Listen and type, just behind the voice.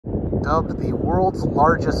dubbed the world's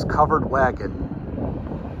largest covered wagon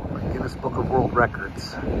by Guinness Book of World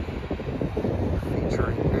Records,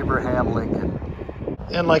 featuring Abraham Lincoln.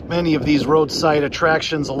 And like many of these roadside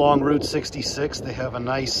attractions along Route 66, they have a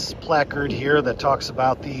nice placard here that talks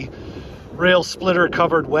about the rail splitter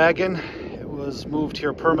covered wagon. It was moved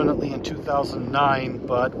here permanently in 2009,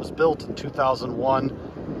 but was built in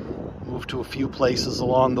 2001. Moved to a few places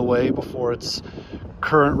along the way before its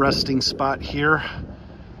current resting spot here.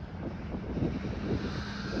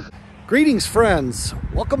 Greetings, friends.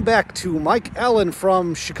 Welcome back to Mike Allen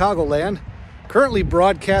from Chicagoland, currently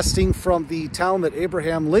broadcasting from the town that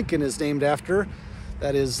Abraham Lincoln is named after.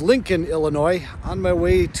 That is Lincoln, Illinois, on my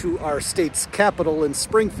way to our state's capital in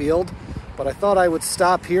Springfield. But I thought I would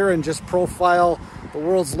stop here and just profile the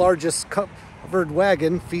world's largest covered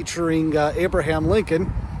wagon featuring Abraham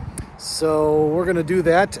Lincoln. So we're going to do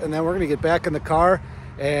that, and then we're going to get back in the car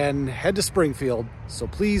and head to Springfield. So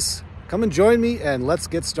please come and join me, and let's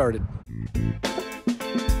get started.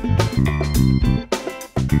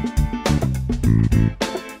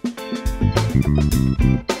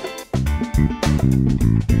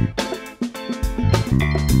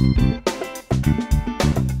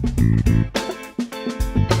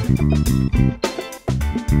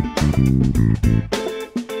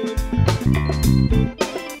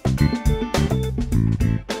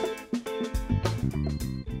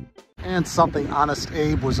 And something Honest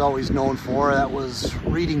Abe was always known for, that was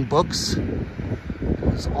reading books. It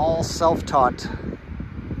was all self-taught.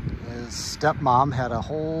 His stepmom had a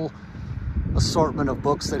whole assortment of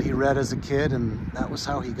books that he read as a kid, and that was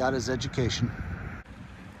how he got his education.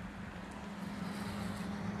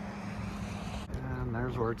 And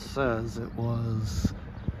there's where it says it was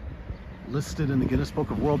listed in the Guinness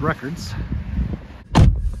Book of World Records.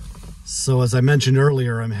 So as I mentioned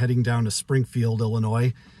earlier, I'm heading down to Springfield,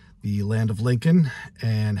 Illinois, the land of Lincoln,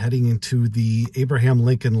 and heading into the Abraham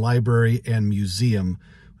Lincoln Library and Museum,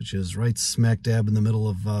 which is right smack dab in the middle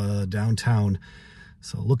of downtown.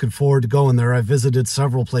 So looking forward to going there. I visited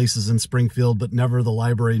several places in Springfield, but never the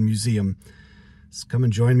library and museum. So come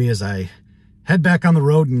and join me as I head back on the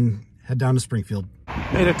road and head down to Springfield.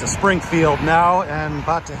 Made it to Springfield now and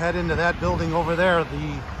about to head into that building over there,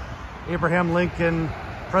 the Abraham Lincoln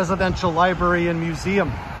Presidential Library and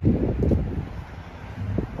Museum.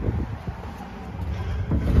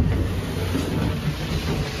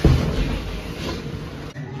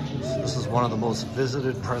 This is one of the most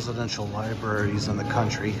visited presidential libraries in the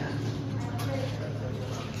country.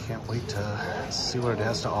 Can't wait to see what it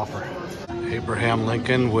has to offer. Abraham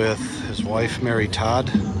Lincoln with his wife Mary Todd.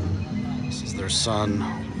 This is their son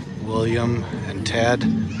William and Tad.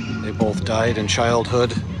 They both died in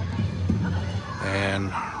childhood.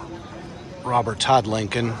 And Robert Todd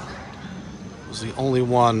Lincoln was the only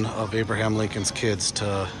one of Abraham Lincoln's kids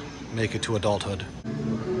to make it to adulthood.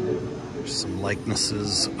 There's some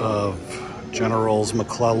likenesses of Generals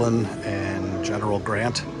McClellan and General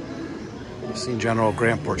Grant. I've seen General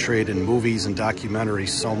Grant portrayed in movies and documentaries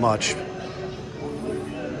so much.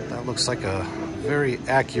 That looks like a very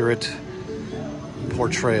accurate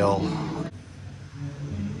portrayal.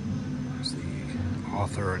 There's the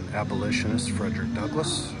author and abolitionist Frederick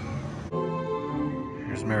Douglass.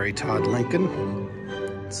 Here's Mary Todd Lincoln.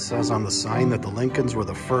 It says on the sign that the Lincolns were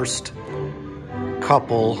the first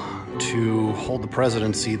couple to hold the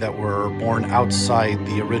presidency that were born outside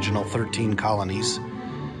the original 13 colonies.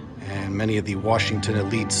 And many of the Washington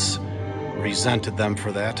elites resented them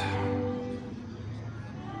for that.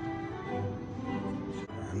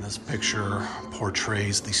 And this picture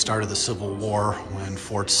portrays the start of the Civil War when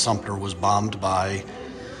Fort Sumter was bombed by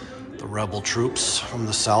the rebel troops from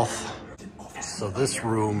the South. So this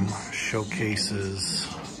room showcases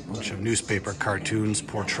a bunch of newspaper cartoons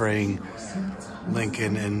portraying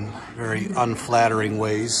Lincoln in very unflattering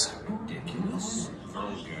ways. He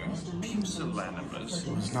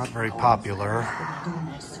was not very popular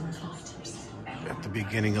at the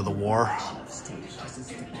beginning of the war.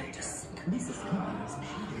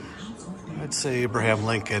 I'd say Abraham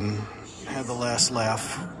Lincoln had the last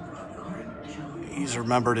laugh. He's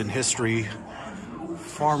remembered in history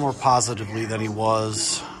far more positively than he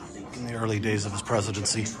was in the early days of his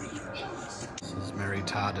presidency. This is Mary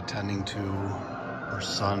Todd attending to her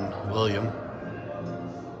son, William.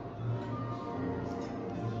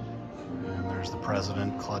 And there's the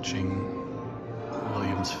president clutching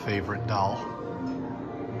William's favorite doll.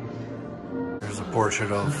 There's a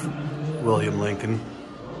portrait of William Lincoln.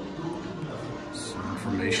 Some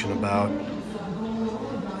information about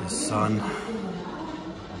his son.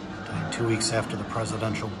 Died 2 weeks after the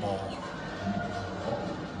presidential ball.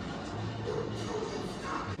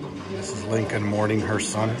 Mrs. Lincoln mourning her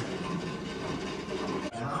son.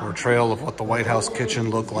 Portrayal of what the White House kitchen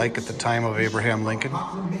looked like at the time of Abraham Lincoln.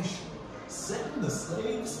 Setting the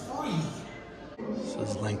slaves free. This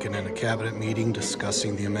is Lincoln in a cabinet meeting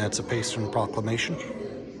discussing the Emancipation Proclamation.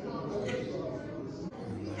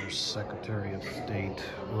 And there's Secretary of State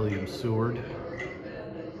William Seward,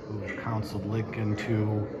 who counseled Lincoln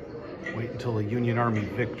to wait until a Union Army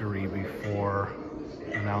victory before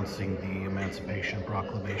announcing the Emancipation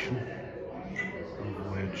Proclamation,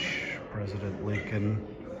 of which President Lincoln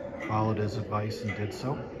followed his advice and did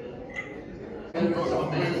so. But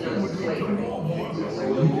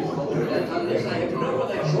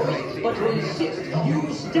to insist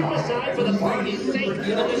you step aside for the party's sake, and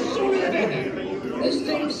the sooner the better. As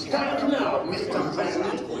things stand now, Mr.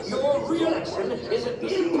 President, your re-election is an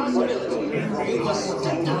impossibility. You must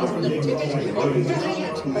step down from the ticket, or better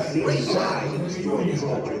yet, resign.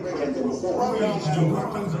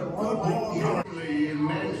 The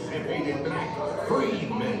emancipated black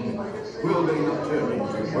freedmen, will they not turn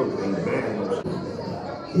into broken bands?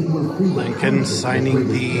 Lincoln signing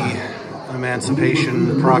the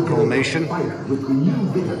Emancipation Proclamation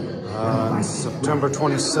on September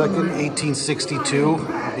 22nd, 1862.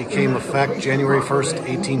 Became effect January 1st,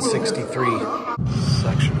 1863. This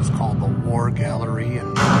section is called the War Gallery,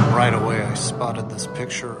 and right away I spotted this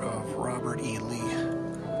picture of Robert E. Lee.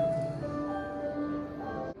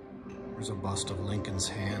 There's a bust of Lincoln's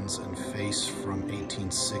hands and face from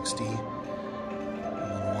 1860.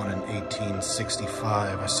 One in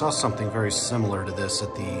 1865. I saw something very similar to this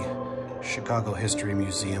at the Chicago History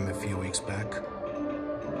Museum a few weeks back,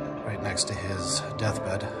 right next to his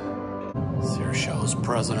deathbed. This here shows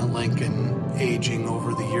President Lincoln aging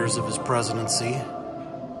over the years of his presidency,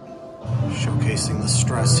 showcasing the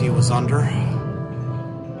stress he was under.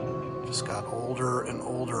 Just got older and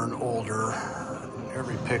older and older. In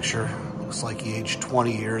every picture looks like he aged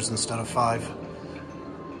 20 years instead of 5.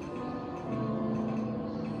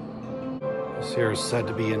 This here is said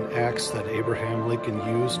to be an axe that Abraham Lincoln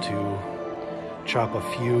used to chop a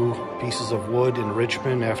few pieces of wood in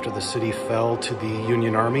Richmond after the city fell to the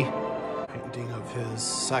Union Army. Painting of his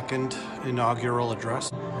second inaugural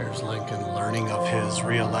address. Here's Lincoln learning of his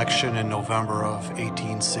re-election in November of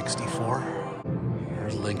 1864.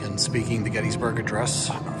 Here's Lincoln speaking the Gettysburg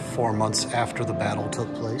Address 4 months after the battle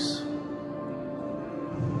took place.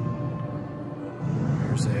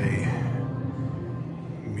 Here's a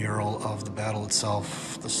mural of the battle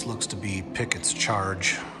itself. This looks to be Pickett's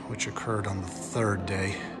charge, which occurred on the 3rd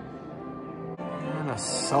day. And a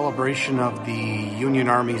celebration of the Union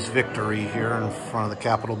Army's victory here in front of the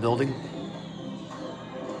Capitol building.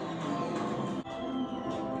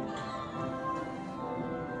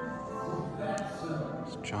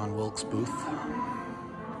 It's John Wilkes Booth.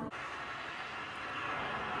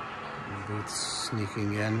 And Booth's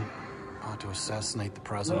sneaking in to assassinate the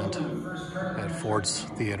president at Ford's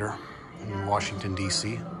Theater in Washington,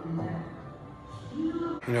 D.C.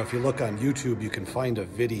 You know, if you look on YouTube, you can find a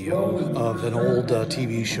video of an old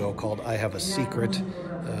TV show called I Have a Secret.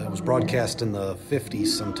 It was broadcast in the 50s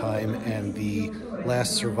sometime, and the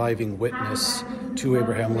last surviving witness to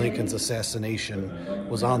Abraham Lincoln's assassination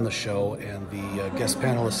was on the show, and the guest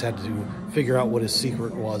panelists had to figure out what his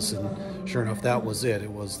secret was, and sure enough, that was it.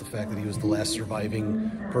 It was the fact that he was the last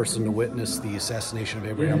surviving person to witness the assassination of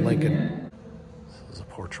Abraham Lincoln. This is a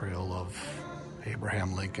portrayal of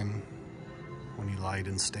Abraham Lincoln when he lied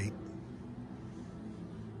in state.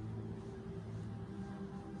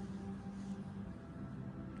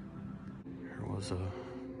 Here was a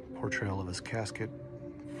portrayal of his casket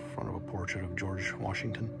in front of a portrait of George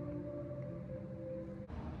Washington.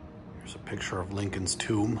 Here's a picture of Lincoln's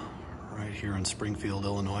tomb right here in Springfield,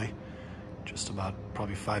 Illinois. Just about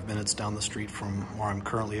probably 5 minutes down the street from where I'm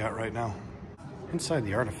currently at right now. Inside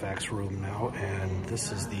the artifacts room now, and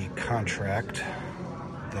this is the contract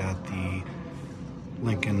that the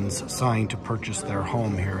Lincolns signed to purchase their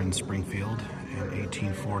home here in Springfield in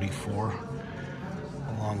 1844,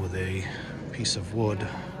 along with a piece of wood,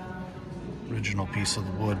 original piece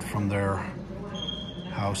of wood from their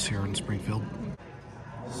house here in Springfield.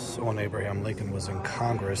 So when Abraham Lincoln was in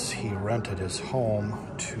Congress, he rented his home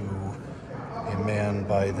to a man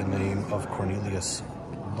by the name of Cornelius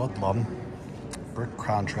Ludlum, brick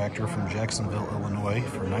contractor from Jacksonville, Illinois,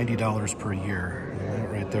 for $90 per year. And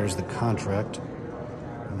that right there is the contract.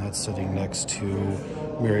 And that's sitting next to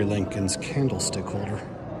Mary Lincoln's candlestick holder.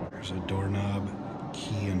 There's a doorknob,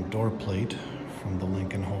 key, and door plate from the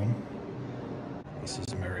Lincoln home. This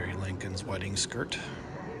is Mary Lincoln's wedding skirt.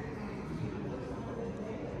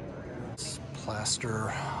 This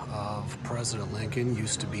plaster of President Lincoln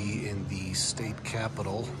used to be in the state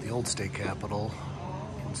capitol, the old state capitol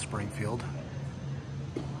in Springfield.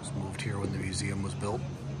 moved here when the museum was built.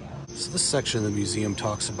 So this section of the museum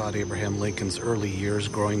talks about Abraham Lincoln's early years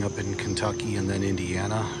growing up in Kentucky and then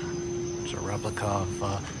Indiana. There's a replica of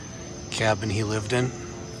a cabin he lived in.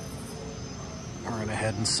 We're gonna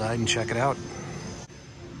head inside and check it out.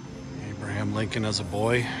 Abraham Lincoln as a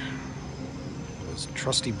boy, with his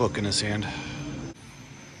trusty book in his hand.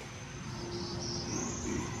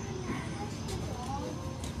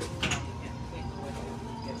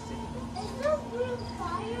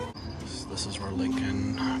 This is where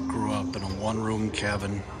Lincoln grew up, in a one-room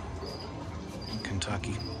cabin in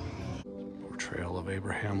Kentucky. Portrayal of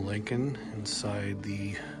Abraham Lincoln inside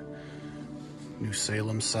the New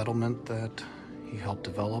Salem settlement that he helped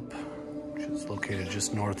develop, which is located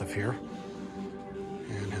just north of here.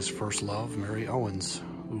 And his first love, Mary Owens,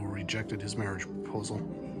 who rejected his marriage proposal.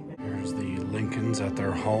 Here's the Lincolns at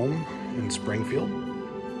their home in Springfield.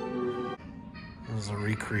 This is a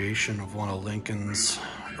recreation of one of Lincoln's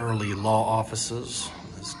early law offices.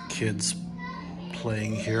 His kids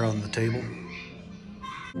playing here on the table.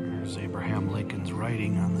 There's Abraham Lincoln's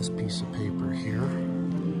writing on this piece of paper here.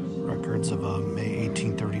 Records of a May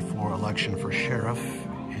 1834 election for sheriff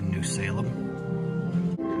in New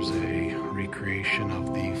Salem. There's a recreation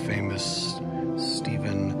of the famous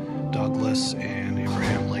Stephen Douglas and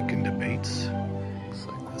Abraham Lincoln debates. Looks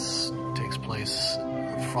like this takes place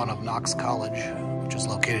in front of Knox College, which is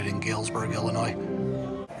located in Galesburg, Illinois.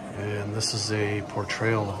 And this is a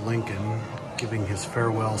portrayal of Lincoln giving his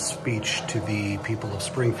farewell speech to the people of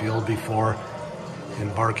Springfield before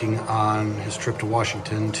embarking on his trip to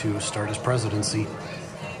Washington to start his presidency.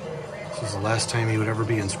 This is the last time he would ever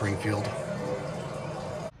be in Springfield.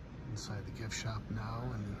 Inside the gift shop now,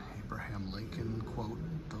 and Abraham Lincoln, quote,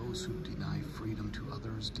 "Those who deny freedom to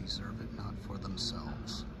others deserve it not for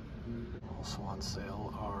themselves." Also on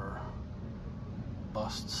sale are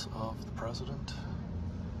busts of the president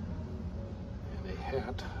and a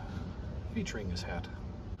hat featuring his hat.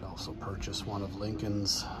 I also purchased one of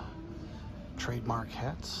Lincoln's trademark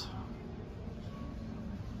hats,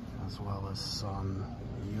 as well as some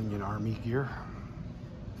Union Army gear.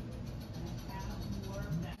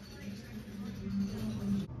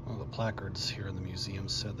 One of the placards here in the museum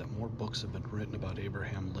said that more books have been written about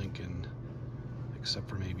Abraham Lincoln, except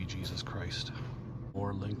for maybe Jesus Christ.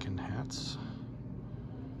 More Lincoln hats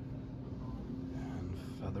and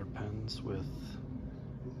feather pens with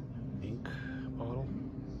ink bottle.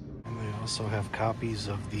 And they also have copies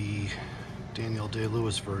of the Daniel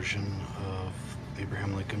Day-Lewis version of the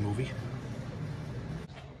Abraham Lincoln movie.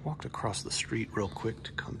 Walked across the street real quick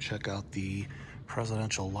to come check out the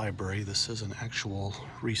Presidential Library. This is an actual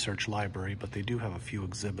research library, but they do have a few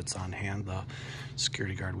exhibits on hand. The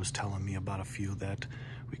security guard was telling me about a few that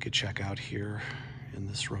we could check out here in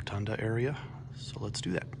this rotunda area. So let's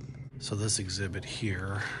do that. So this exhibit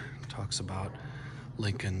here talks about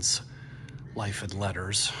Lincoln's life and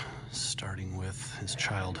letters, starting with his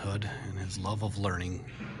childhood and his love of learning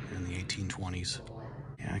in the 1820s.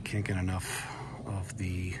 Yeah, I can't get enough of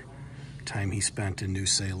the time he spent in New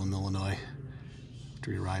Salem, Illinois.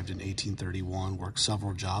 After he arrived in 1831, worked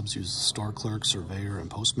several jobs. He was a store clerk, surveyor, and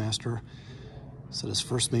postmaster. Said his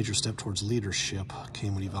first major step towards leadership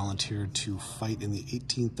came when he volunteered to fight in the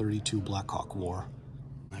 1832 Black Hawk War.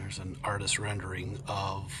 There's an artist rendering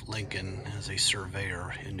of Lincoln as a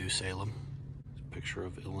surveyor in New Salem. Picture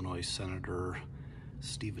of Illinois Senator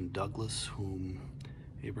Stephen Douglas, whom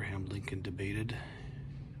Abraham Lincoln debated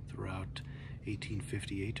throughout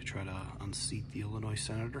 1858 to try to unseat the Illinois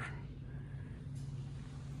senator.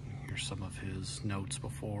 Here's some of his notes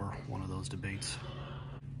before one of those debates.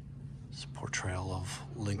 It's a portrayal of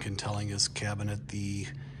Lincoln telling his cabinet the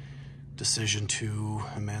decision to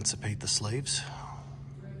emancipate the slaves,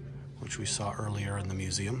 which we saw earlier in the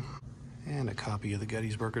museum, and a copy of the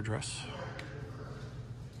Gettysburg Address.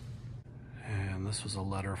 And this was a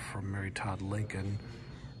letter from Mary Todd Lincoln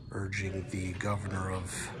urging the governor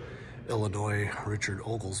of Illinois, Richard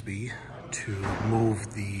Oglesby, to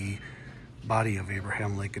move the body of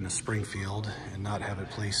Abraham Lincoln to Springfield and not have it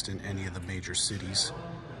placed in any of the major cities,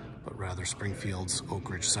 but rather Springfield's Oak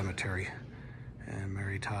Ridge Cemetery. And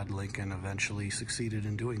Mary Todd Lincoln eventually succeeded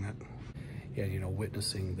in doing that. Yeah, you know,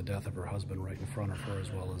 witnessing the death of her husband right in front of her,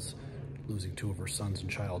 as well as losing two of her sons in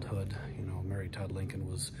childhood, you know, Mary Todd Lincoln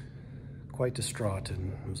was quite distraught,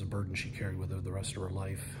 and it was a burden she carried with her the rest of her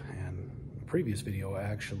life. And in the previous video, I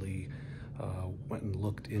actually went and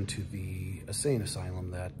looked into the insane asylum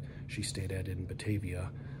that she stayed at in Batavia.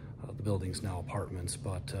 The building's now apartments,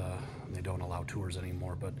 but they don't allow tours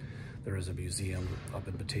anymore, but there is a museum up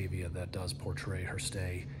in Batavia that does portray her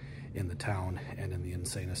stay in the town and in the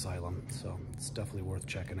insane asylum. So it's definitely worth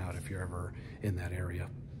checking out if you're ever in that area.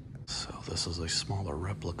 So this is a smaller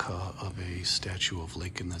replica of a statue of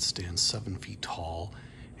Lincoln that stands 7 feet tall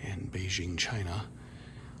in Beijing, China.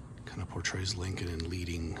 Kind of portrays Lincoln in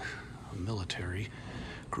leading a military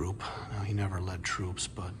group. Now, he never led troops,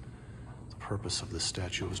 but the purpose of this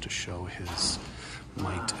statue was to show his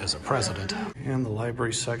might as a president. And the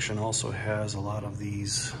library section also has a lot of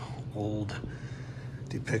these old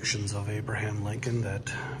depictions of Abraham Lincoln that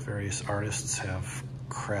various artists have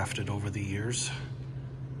crafted over the years.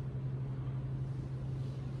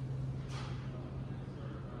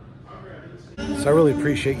 So I really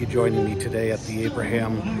appreciate you joining me today at the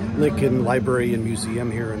Abraham Lincoln Library and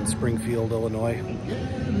Museum here in Springfield, Illinois.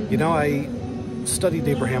 You know, I studied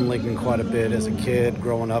Abraham Lincoln quite a bit as a kid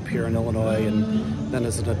growing up here in Illinois, and then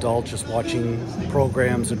as an adult just watching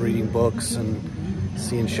programs and reading books and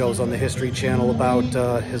seeing shows on the History Channel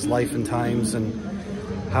about his life and times and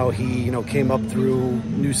how he, came up through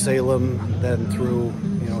New Salem, then through,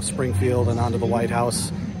 Springfield and onto the White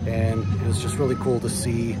House. And it was just really cool to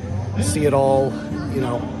see it all,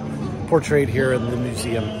 portrayed here in the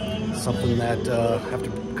museum. Something that I have to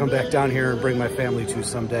come back down here and bring my family to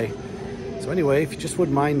someday. So anyway, if you just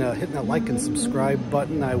wouldn't mind hitting that like and subscribe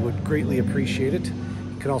button, I would greatly appreciate it.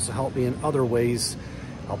 You can also help me in other ways.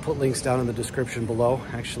 I'll put links down in the description below.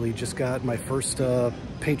 Actually, just got my first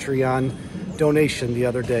Patreon donation the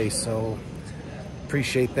other day, so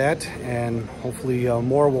appreciate that, and hopefully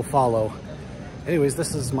more will follow. Anyways,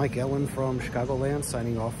 this is Mike Ellen from Chicagoland,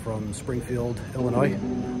 signing off from Springfield, Illinois.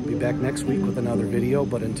 I'll be back next week with another video,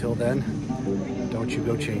 but until then, don't you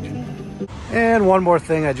go changing. And one more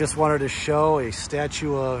thing, I just wanted to show a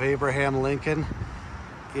statue of Abraham Lincoln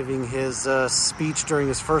giving his speech during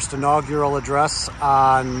his first inaugural address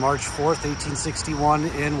on March 4th, 1861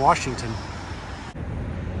 in Washington.